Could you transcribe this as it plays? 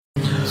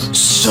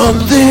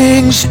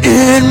Something's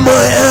in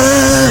my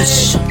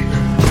ass.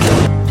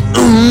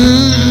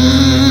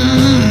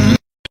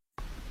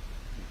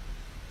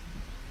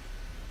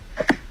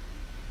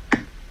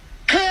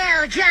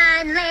 Kill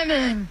John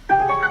Lennon!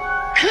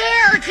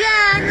 Kill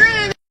John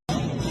Lennon!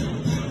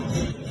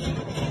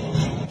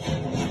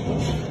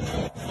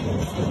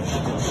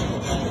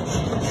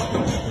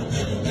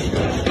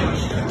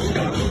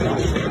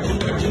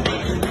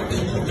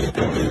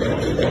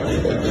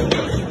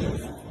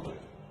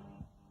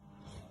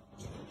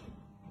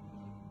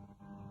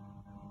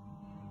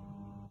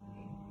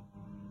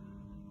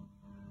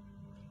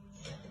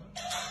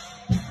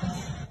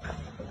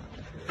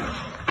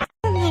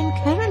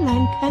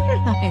 Caroline,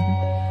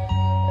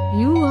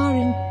 you are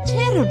in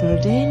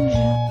terrible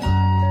danger.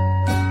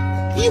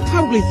 You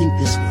probably think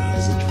this world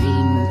is a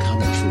dream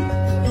come true,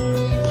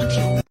 but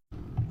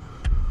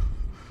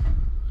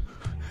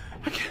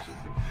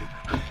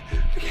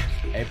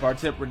you...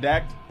 A-part-tip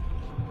redact.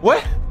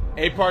 What?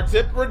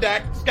 A-part-tip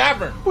redact.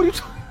 Scavern. What are you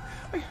talking?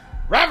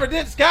 Raver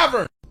did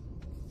Scavern.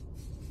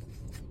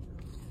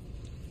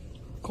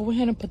 Go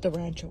ahead and put the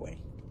ranch away.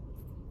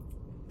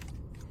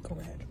 Go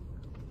ahead.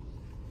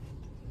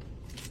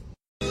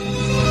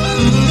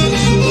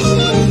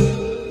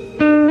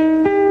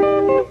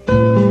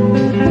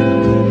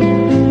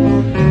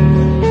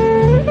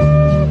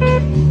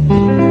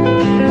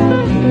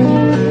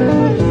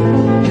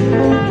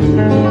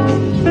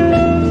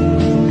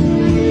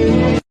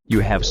 You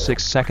have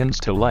 6 seconds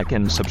to like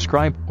and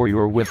subscribe or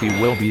your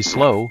Wi-Fi will be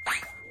slow.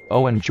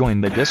 Oh, and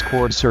join the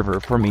Discord server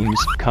for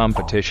memes,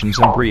 competitions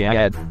and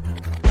Briad.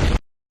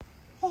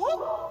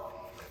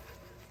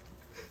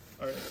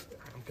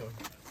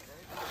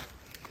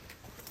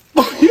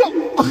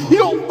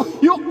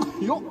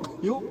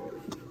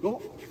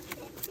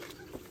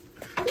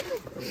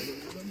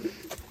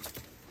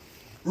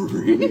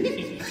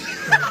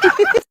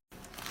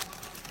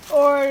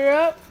 Order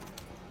up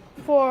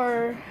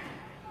for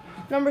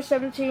number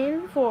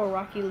 17 for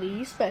Rocky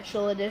Lee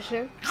Special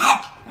Edition.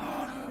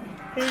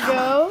 Here you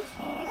go.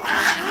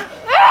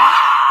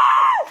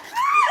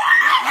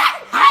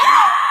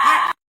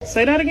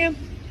 Say that again?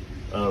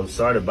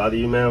 Sorry to bother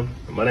you, ma'am.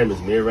 My name is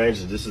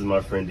Mid-Range, and this is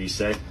my friend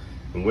D-Shay.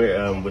 And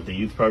we're with the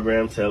youth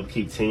program to help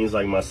keep teens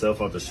like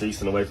myself off the streets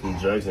and away from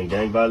drugs and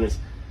gang violence.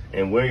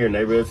 And we're in your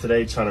neighborhood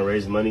today trying to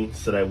raise money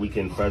so that we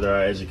can further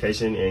our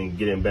education and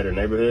get in better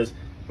neighborhoods.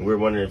 And we're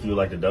wondering if you would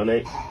like to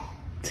donate.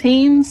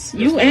 Teens?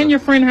 Yes, You ma'am. and your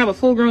friend have a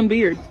full-grown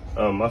beard.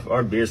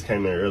 Our beards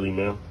came in early,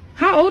 ma'am.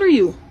 How old are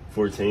you?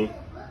 14.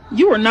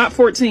 You are not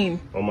 14.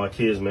 On my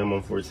kids, ma'am,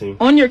 I'm 14.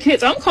 On your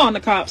kids, I'm calling the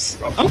cops.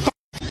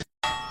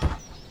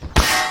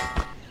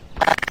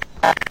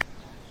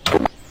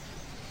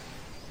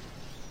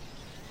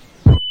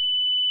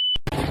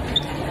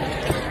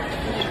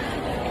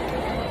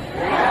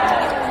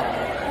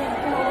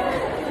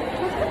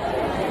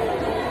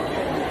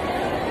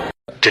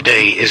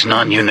 Today is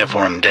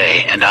non-uniform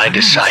day, and I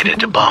decided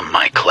to bomb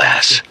my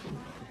class.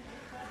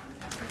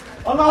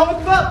 On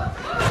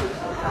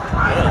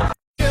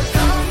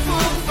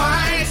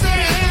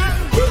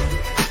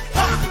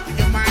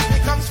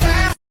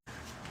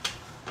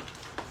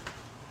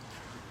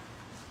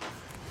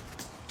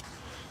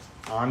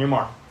your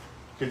mark.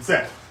 Get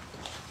set.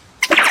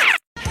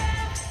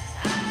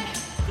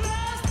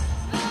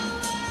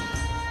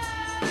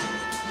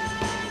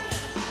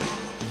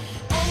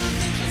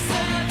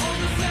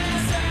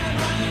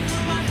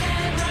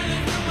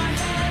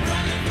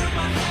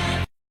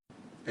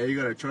 Hey, you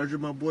got a charger,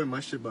 my boy? My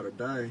shit about to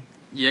die.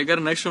 Yeah, I got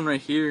an extra one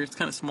right here. It's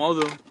kind of small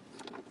though.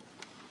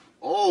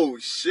 Oh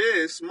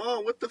shit,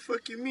 small. What the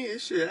fuck you mean?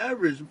 This shit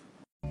average.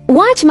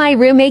 Watch my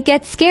roommate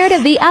get scared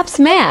of the ups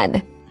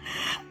man.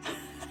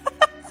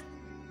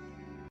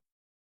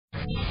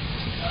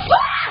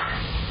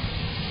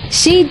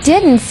 She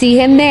didn't see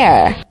him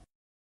there.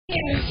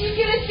 She's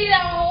gonna see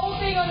that whole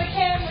thing on the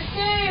camera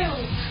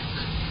too.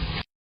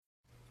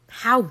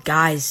 How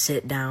guys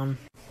sit down.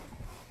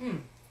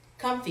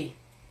 Comfy.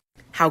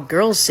 How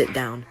girls sit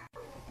down.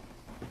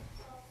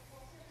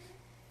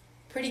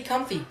 Pretty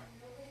comfy.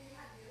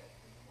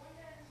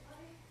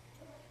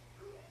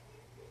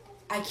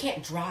 I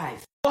can't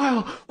drive.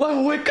 Lyle,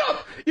 wake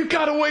up! You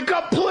gotta wake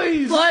up,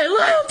 please! Lyle,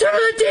 turn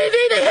on the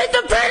TV! They hit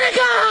the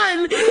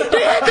Pentagon!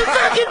 They hit the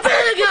fucking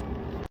Pentagon!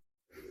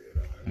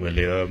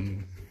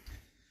 William.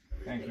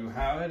 Thank you,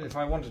 Howard. If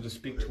I wanted to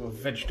speak to a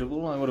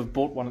vegetable, I would have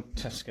bought one at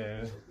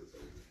Tesco.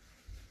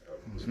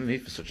 There's no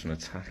need for such an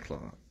attack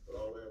like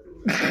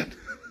that.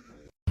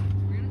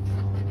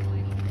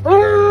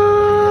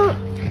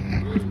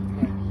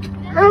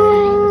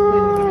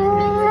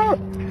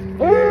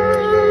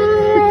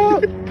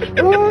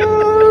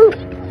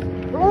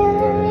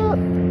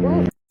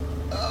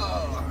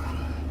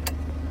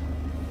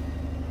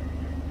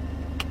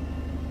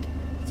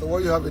 So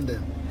what you having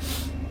there?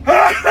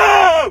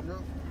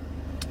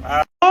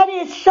 That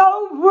is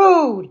so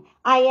rude.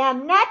 I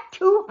am not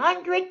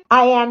 200.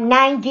 I am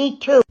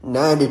 92.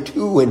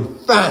 92 and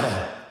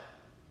fine.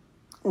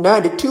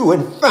 92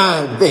 and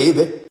fine,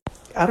 baby.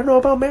 I don't know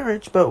about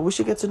marriage, but we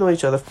should get to know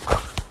each other.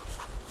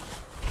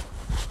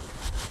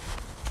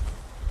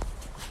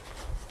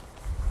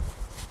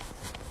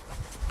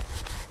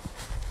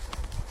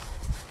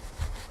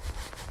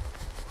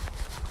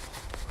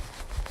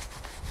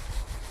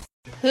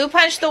 Who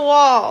punched the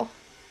wall?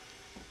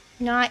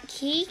 Not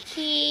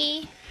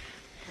Kiki.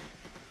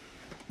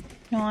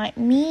 Not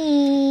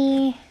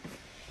me.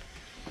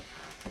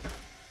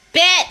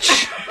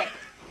 Bitch!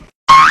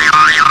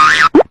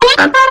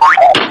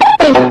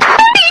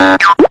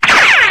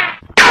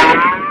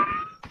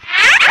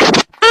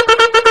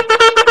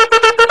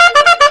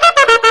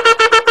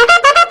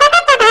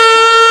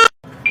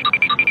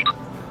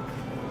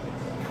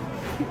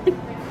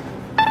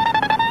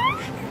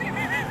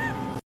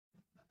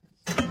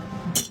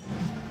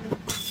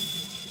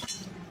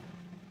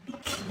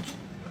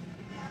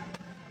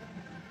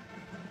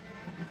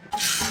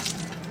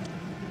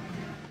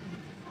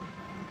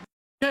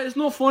 Yeah, it's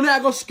not funny. I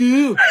got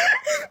school.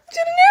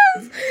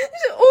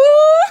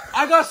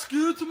 I got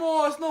school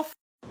tomorrow. It's not.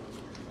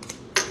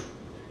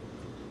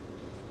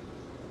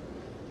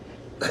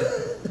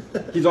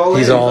 He's all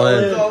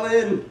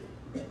in.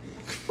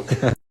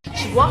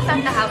 She walks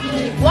out the house,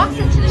 she walks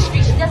into the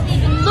street, she doesn't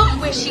even look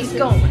where she's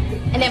going.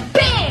 And then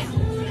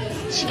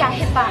BAM! She got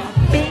hit by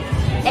a big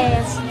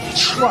ass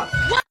truck.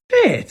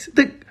 Shit!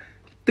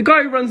 The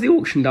guy who runs the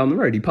auction down the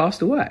road, he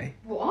passed away.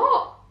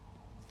 What?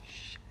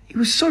 He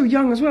was so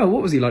young as well.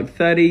 What was he, like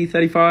 30,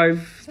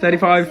 35,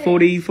 35,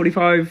 40,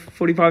 45,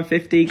 45,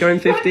 50, going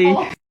 50?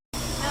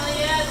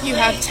 You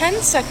have 10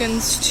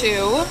 seconds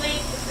to...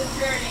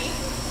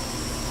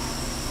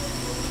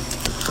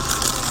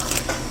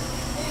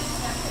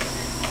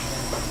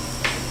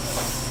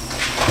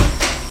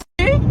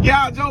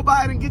 Yeah, Joe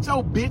Biden, get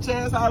your bitch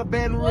ass out of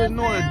Baton Rouge,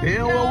 knowing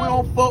damn well we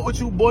don't fuck with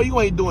you, boy.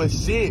 You ain't doing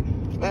shit.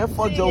 Man,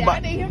 fuck Joe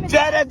Biden.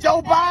 Dad, that's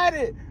Joe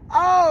Biden.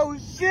 Oh,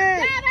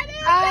 shit.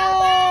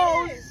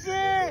 Oh,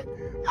 shit.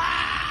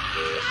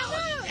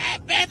 Ah,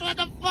 shit, bitch, what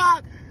the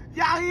fuck?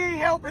 Y'all, he ain't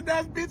helping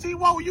us, bitch. He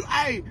won't you.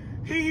 Hey,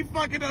 he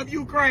fucking up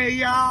Ukraine,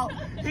 y'all.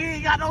 He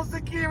ain't got no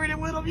security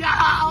with him,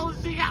 y'all.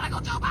 She gotta go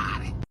Joe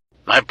Biden.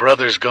 My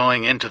brother's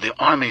going into the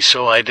army,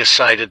 so I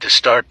decided to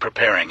start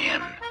preparing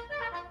him.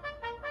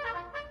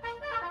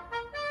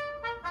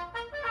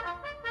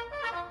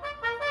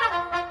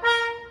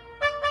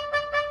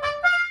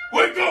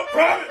 Wake up,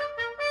 Private!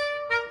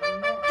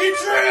 Get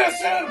your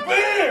ass out of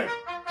bed!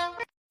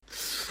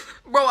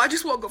 Bro, I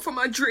just woke up from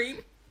my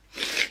dream.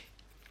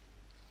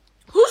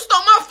 Who stole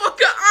my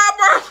fucking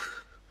eyebrow?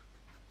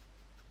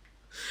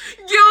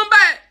 Get him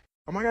back!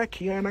 Oh my god,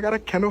 Kia, and I got a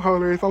candle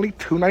holder. It's only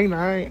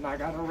 $2.99. And I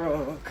got a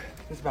rug.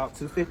 It's about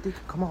 $2.50.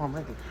 Come on,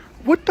 man.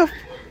 What the?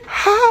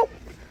 How?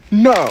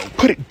 No,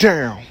 put it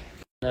down.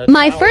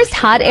 My first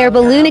hot air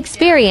balloon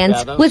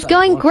experience was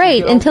going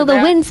great until the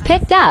winds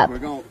picked up.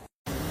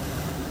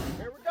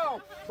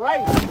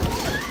 Right.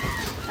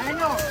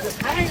 Hang on.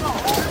 Just hang on.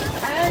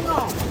 Hang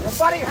on.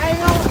 Everybody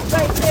hang on.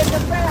 Stay in the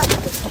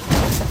basket.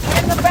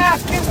 In the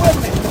basket with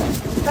me.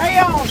 Stay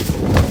on.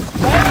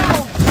 Stay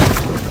on.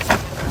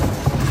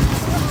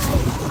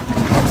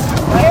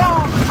 Stay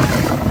on.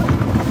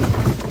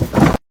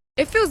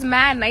 It feels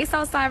mad nice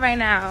outside right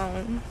now.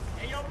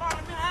 Hey, yo, Mom,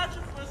 let me ask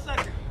you for a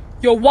second.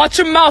 Yo, watch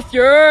your mouth,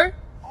 you're.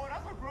 Oh,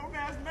 that's a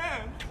grown-ass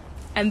man.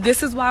 And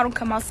this is why I don't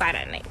come outside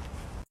at night.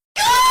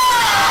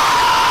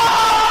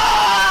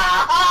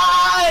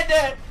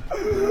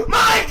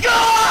 My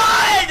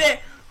God!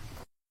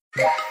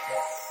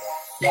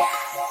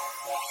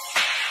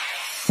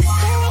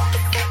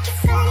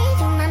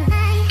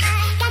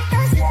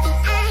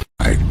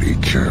 I'd be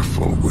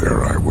careful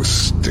where I was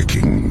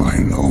sticking my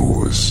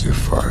nose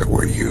if I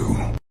were you.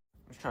 I'm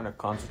trying to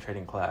concentrate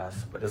in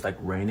class, but it's like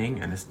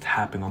raining and it's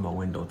tapping on my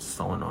window. It's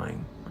so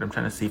annoying. But I'm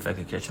trying to see if I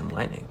could catch some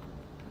lightning.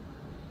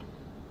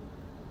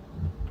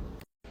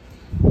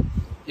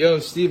 Yo,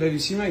 Steve, have you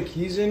seen my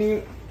keys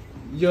anywhere?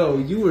 Yo,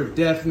 you were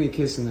definitely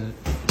kissing that.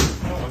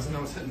 No, I wasn't. I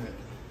was hitting it.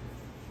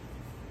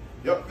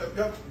 Yup.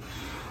 Can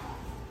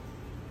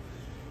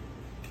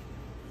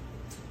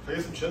I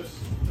get some chips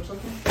or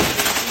something?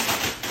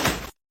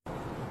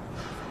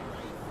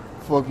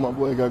 Fuck my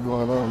boy got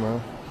going on, man.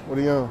 What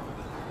are you on?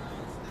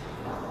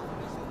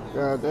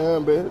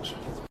 Goddamn, bitch.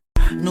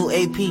 New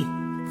AP,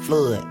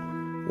 flood.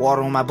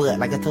 Water on my butt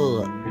like a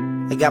tub.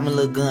 They got my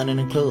little gun in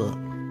the club.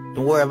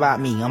 Don't worry about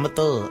me, I'm a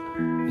thug.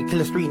 You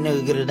kill a street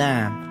nigga, get a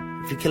dime.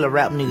 If you kill a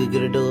rap nigga,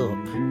 get a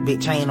dub.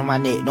 Big chain on my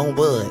neck, don't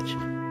budge.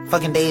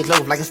 Fucking days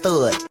loaf like a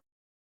stud.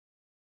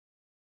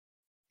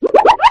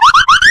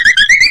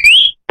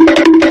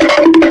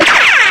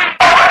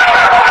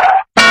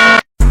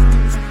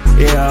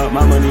 Yeah,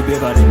 my money big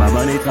body, my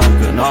money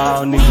talking.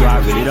 No, nigga, I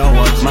really don't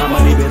want my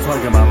money been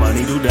talking, my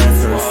money do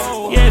dancers.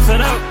 Yeah,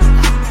 shut up.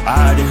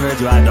 I already heard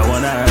you, I don't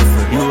wanna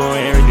answer. You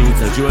ruin everything,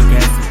 touch you a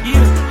cancer.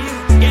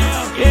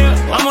 Yeah,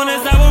 I'm on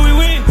that side where we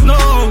win. No,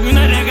 you're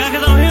not that guy,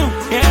 cause I'm him.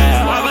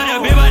 Yeah, why about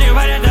that big body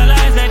right at the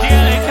lines that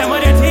GLA came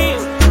with that team?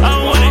 I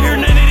don't wanna hear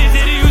none of this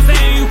shit you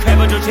saying, you pay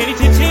but your chinny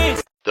chin chin.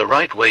 The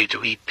right way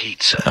to eat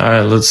pizza.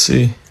 Alright, let's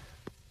see.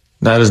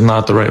 That is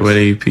not the right way to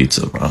eat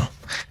pizza, bro.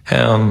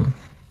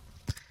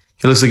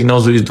 He looks like he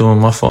knows what he's doing,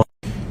 my fault.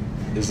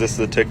 Is this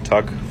the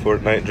TikTok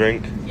Fortnite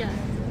drink? Yeah.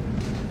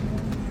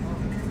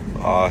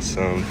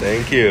 Awesome,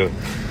 thank you.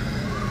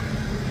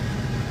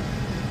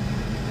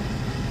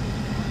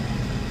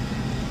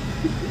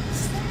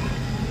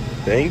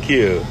 Thank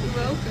you. You're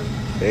welcome.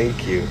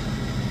 Thank you.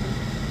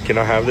 Can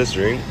I have this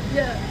drink?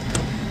 Yeah.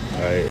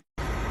 All right.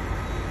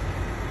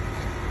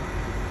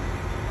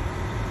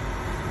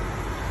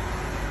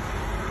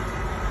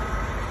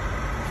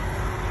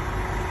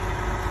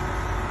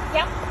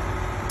 Yep.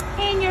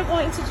 And you're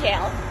going to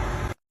jail.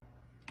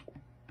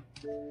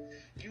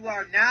 You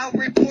are now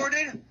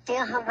reported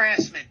for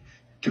harassment.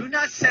 Do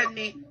not send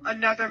me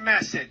another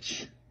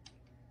message.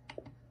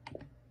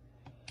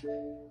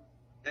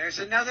 There's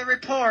another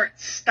report.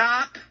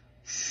 Stop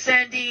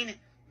sending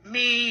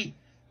me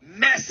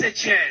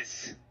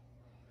messages.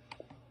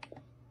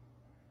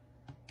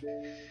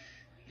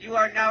 You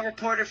are now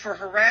reported for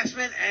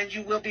harassment and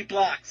you will be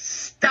blocked.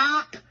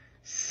 Stop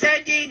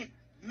sending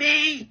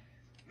me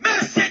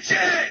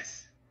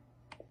messages.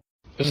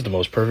 This is the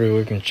most perfect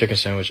looking chicken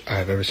sandwich I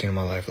have ever seen in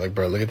my life. Like,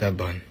 bro, look at that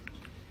bun.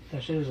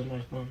 That shit is a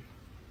nice bun.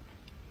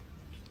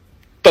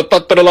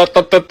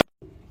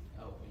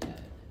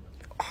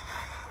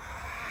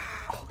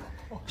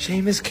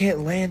 Seamus can't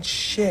land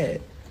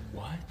shit.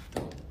 What?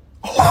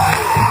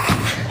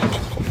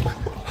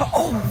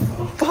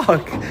 Oh,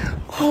 fuck.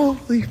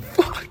 Holy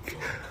fuck.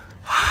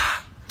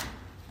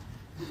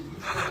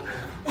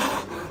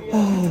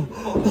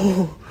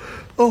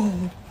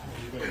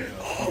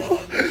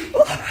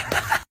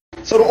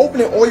 So to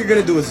open it, all you're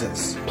gonna do is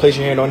this. Place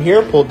your hand on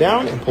here, pull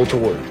down, and pull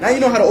toward. Now you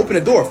know how to open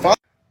a door.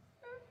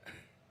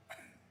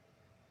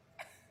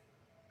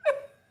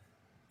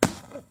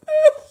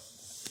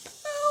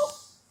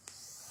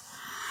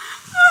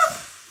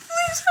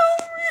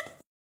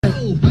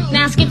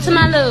 Now skip to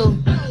my loo.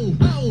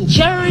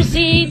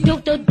 Jersey. Do,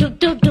 do, do,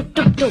 do, do,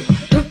 do, do,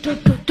 do, do,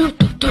 do, do,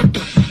 do,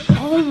 do.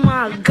 Oh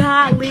my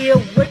God, Leah,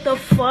 what the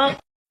fuck?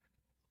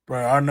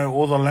 Bro, I know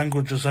all the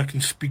languages. I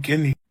can speak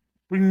any.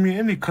 Bring me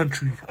any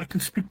country. I can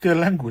speak their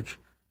language.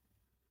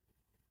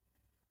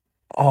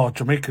 Oh,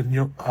 Jamaican.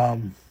 Yo,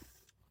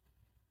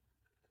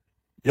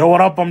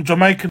 what up? I'm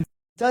Jamaican.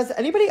 Does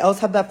anybody else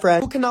have that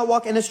friend who cannot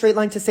walk in a straight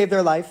line to save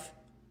their life?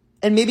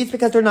 And maybe it's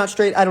because they're not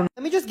straight, I don't know.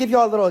 Let me just give you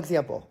all a little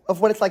example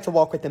of what it's like to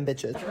walk with them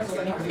bitches.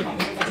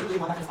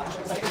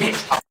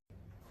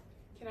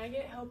 Can I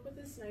get help with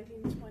this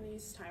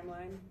 1920s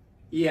timeline?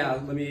 Yeah,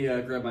 let me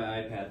grab my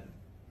iPad.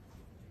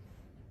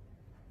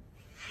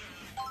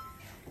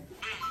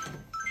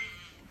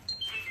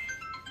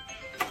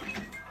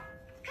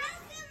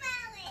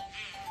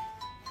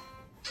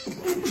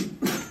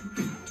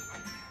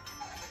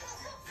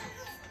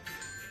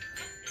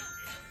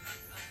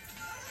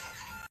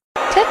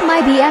 Took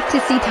my BF to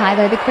see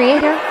Tyler the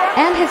Creator,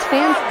 and his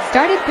fans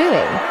started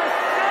booing.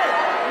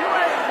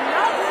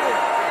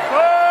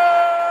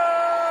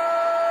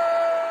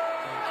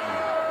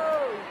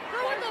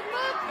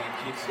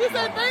 He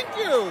said thank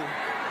you.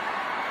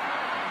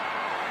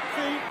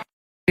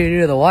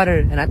 Near the water,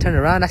 and I turn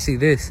around, I see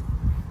this.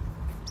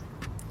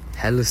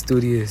 Hella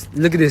studious.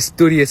 Look at this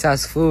studious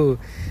ass fool.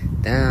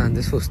 Damn,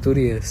 this fool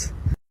studious.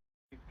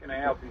 Can I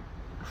help you?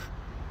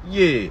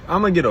 Yeah,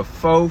 I'm gonna get a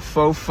faux.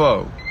 A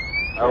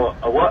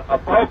what? A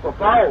faux?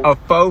 A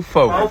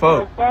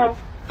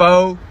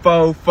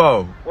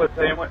faux. What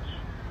sandwich?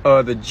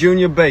 The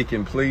junior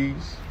bacon,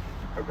 please.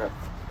 Okay.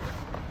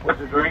 What's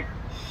the drink?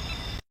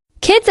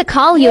 Kids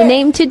call you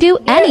name to do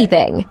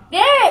anything.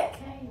 Derek!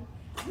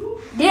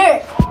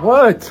 Derek!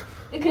 What?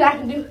 Look what I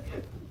can do.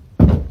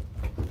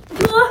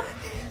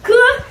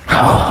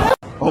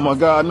 Oh my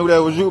God, I knew that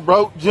was you,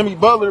 bro. Jimmy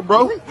Butler,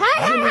 bro. Hey, get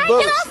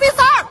off his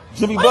arm!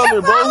 Jimmy What's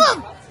Butler, the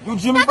problem? bro. You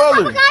Jimmy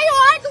Butler. That's the guy you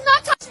are. Do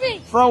not touch me.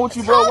 What's wrong with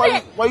you, bro?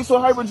 Why you so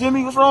hyper,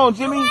 Jimmy? What's wrong,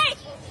 Jimmy?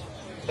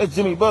 That's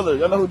Jimmy Butler.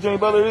 Y'all know who Jimmy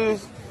Butler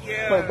is?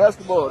 Yeah. Playing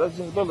basketball. That's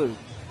Jimmy Butler.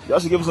 Y'all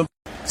should give him some.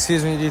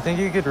 Excuse me, do you think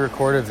you could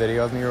record a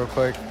video of me real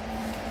quick?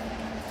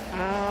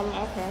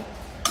 Okay.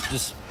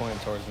 Just point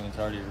towards me, it's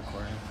already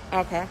recording.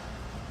 Okay.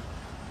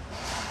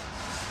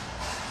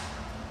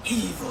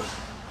 Evil.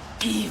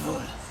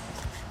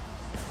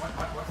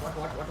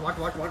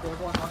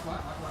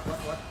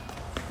 What?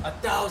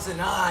 1,000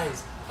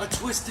 eyes, a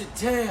twisted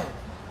tail.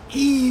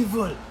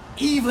 Evil,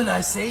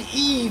 I say,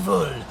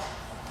 evil.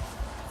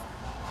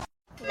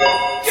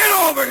 Get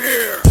over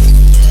here!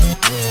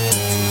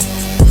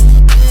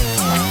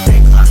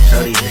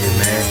 Tell these niggas,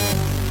 man.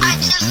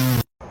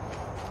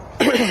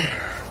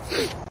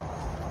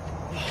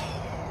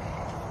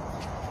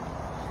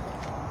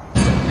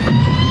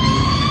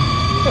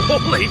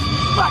 Holy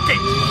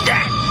fucking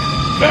shit!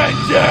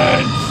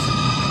 Vengeance!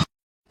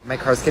 My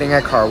car's getting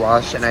a car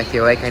wash, and I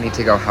feel like I need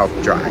to go help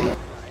dry. I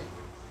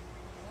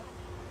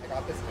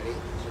got this hoodie.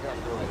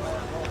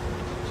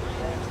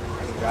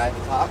 I can dry the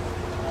top.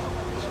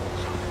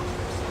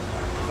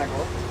 Is that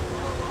cool?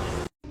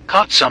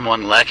 Caught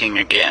someone lacking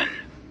again.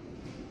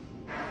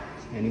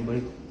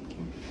 Anybody?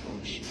 Oh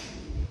shit.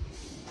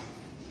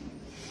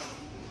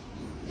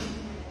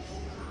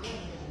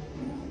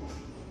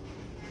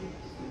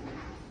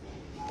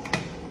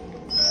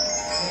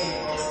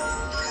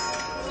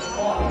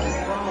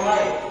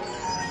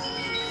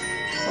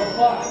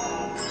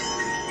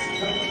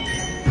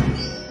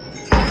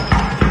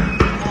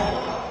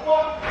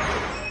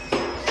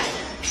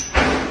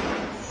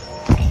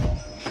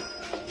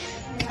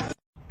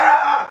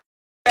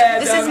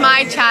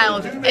 my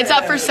child. It's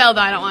up for sale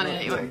though. I don't want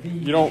it anymore.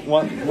 You don't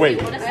want...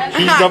 Wait,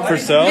 he's up for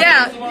sale?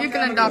 Yeah, you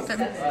can adopt him.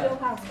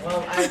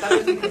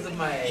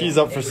 He's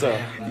up for sale.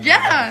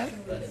 Yeah.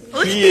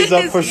 He is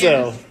up for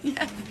sale.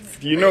 Yes.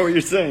 Do you know what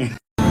you're saying?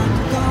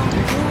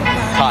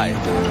 Hi.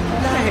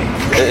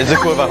 Is it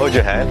cool if I hold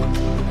your hand?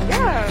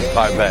 Yeah.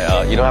 Alright,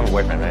 but you don't have a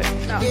boyfriend, right?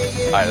 No.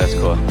 Alright, that's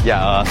cool.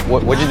 Yeah,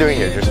 what you doing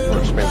here? Just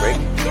for spring break?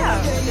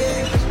 Yeah.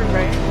 Spring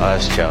break. Oh,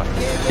 that's chill.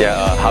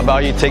 Yeah, how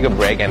about you take a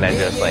break and then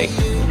just like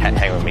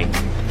hang with me?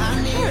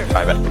 Sure.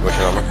 Alright, bet. What's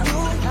your number?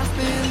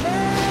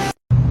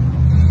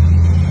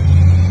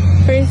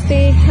 First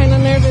day, kind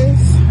of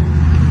nervous.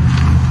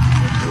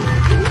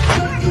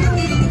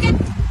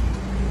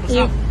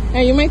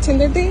 Are you my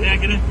Tinder date? Yeah,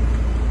 get in.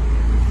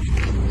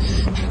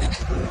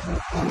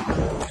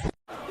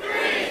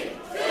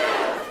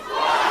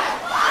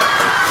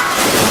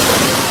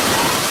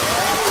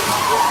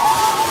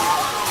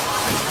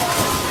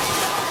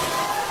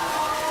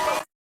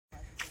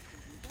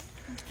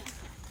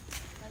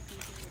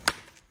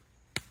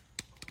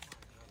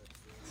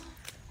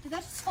 Did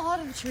that just fall out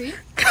of the tree?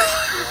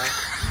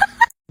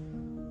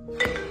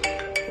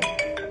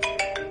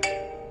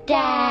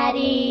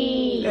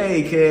 Daddy!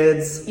 Hey,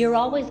 kids. You're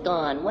always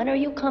gone. When are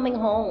you coming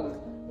home?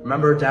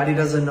 Remember, Daddy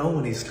doesn't know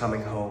when he's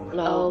coming home.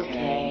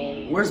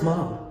 Okay. Where's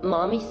Mom?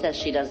 Mommy says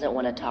she doesn't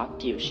want to talk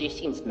to you. She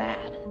seems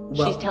mad.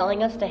 Well- She's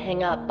telling us to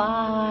hang up.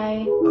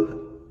 Bye.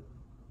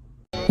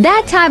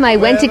 That time I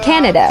went to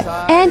Canada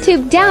and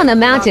took down a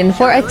mountain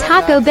for a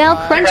Taco Bell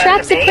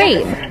Crunchwrap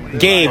Supreme.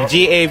 Gabe,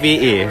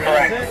 G-A-V-E.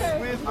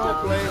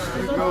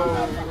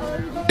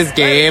 This is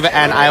Gabe,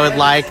 and I would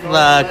like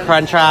the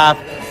Crunchwrap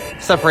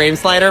Supreme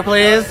slider,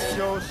 please.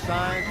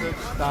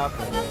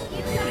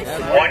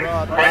 One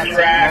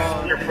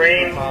Crunchwrap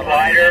Supreme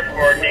slider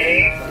for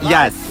Dave.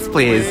 Yes,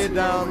 please.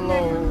 One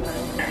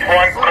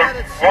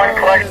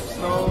collect.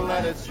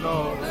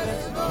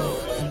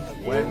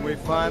 When we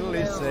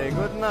finally say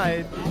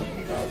goodnight,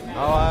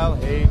 how I'll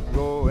hate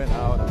going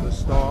out in the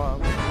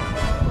storm.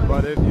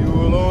 But if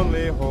you'll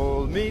only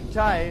hold me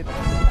tight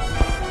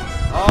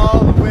all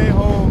the way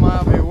home.